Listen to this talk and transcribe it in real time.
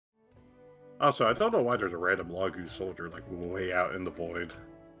Also, I don't know why there's a random Laguz soldier like way out in the void.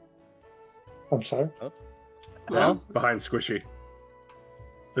 I'm sorry? Oh. Yeah, behind Squishy.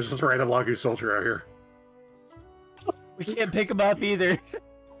 There's this random Laguz soldier out here. We can't pick him up either.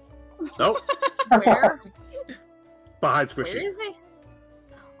 Nope. Where? Behind Squishy. Where is he?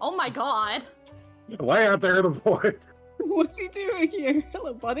 Oh my god. Way out there in the void. What's he doing here?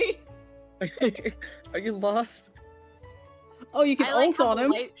 Hello, buddy. Are you lost? Oh, you can I like ult how on the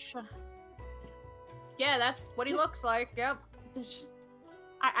him. light Yeah, that's what he looks like. Yep. It's just...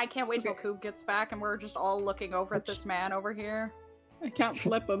 I can't wait till Coop gets back and we're just all looking over at this man over here. I can't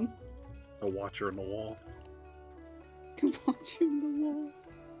flip him. A watcher in the wall. To watch him the wall.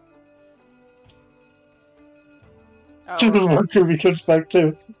 Oh, To the watcher he comes back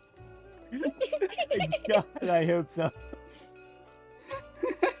too. God, I hope so.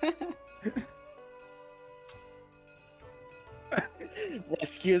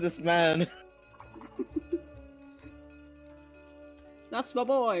 Rescue this man. That's my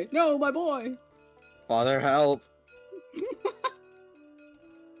boy. No, my boy. Father, help.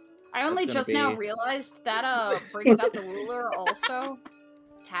 I only That's gonna just now be- realized that brings out the ruler also.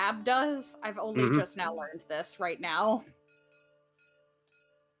 Tab does. I've only just now learned this right now.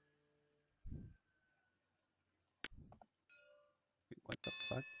 What the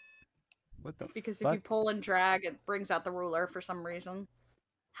fuck? What the Because fuck? if you pull and drag, it brings out the ruler for some reason.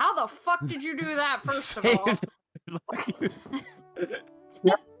 How the fuck did you do that, first of all?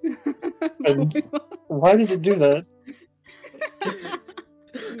 And why did you do that?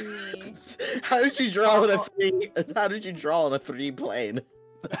 Me. How did you draw on a three? How did you draw on a 3-plane?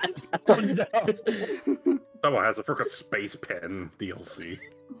 Oh, no. Someone has a freaking space pen DLC.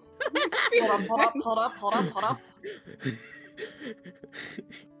 Hold up.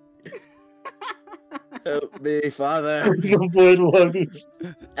 Help me, Father. The void Laguz.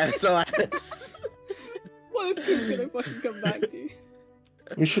 SOS. What is Coop gonna fucking come back to?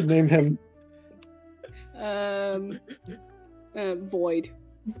 We should name him. Void.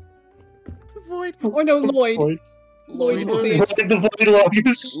 Void. Or no, Lloyd. Void. Lloyd in Lloyd space. the void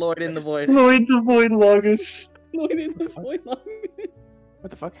Laguz. Lloyd in the void. Lloyd the void Laguz. Lloyd in the void. What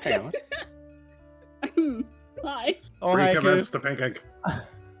the fuck? Hang on. Hi. Oh, hi, Recommence Coop. the pink ink.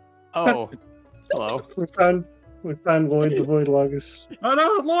 Oh, hello. We found Lloyd the void Laguz. Oh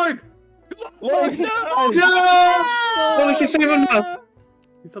no, Lloyd! Lloyd, no! Oh, we can save him now.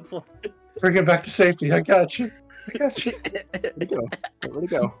 He's on the floor. Bring him back to safety. I got you. I got you. Where'd he go? Where'd he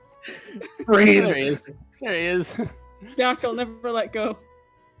go? Breathe. There he is. There he is. Jack, I'll never let go.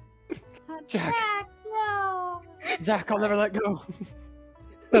 Jack. No. Zach, I'll never let go.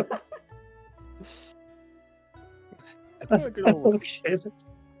 Oh, shit.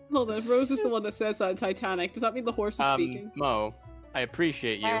 Hold on, if Rose is the one that says that in Titanic, does that mean the horse is speaking? Mo, I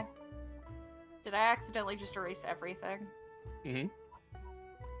appreciate you. Did I accidentally just erase everything? Mm-hmm.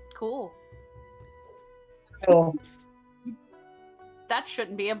 Cool. Oh, That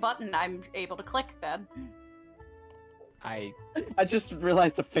shouldn't be a button I'm able to click then. I just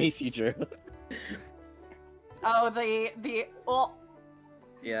realized the face you drew. Oh, oh.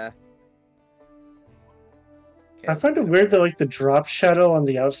 Yeah. I find it weird that like the drop shadow on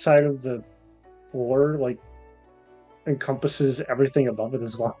the outside of the floor like encompasses everything above it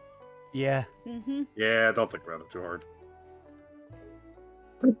as well. yeah. Mm-hmm. Yeah, don't think about it too hard.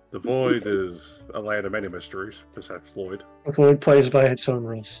 The void is a land of many mysteries, besides Lloyd. The void plays by its own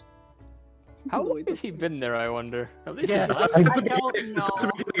rules. How long Lloyd. has he been there, I wonder? At least Yeah, he's I not- don't know.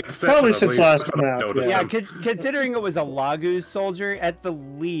 Probably since last map, Yeah, yeah. considering it was a Laguz soldier, at the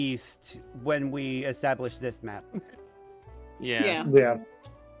least, when we established this map. Yeah. Yeah.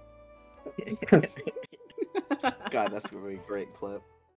 Yeah. God, that's gonna be a great clip.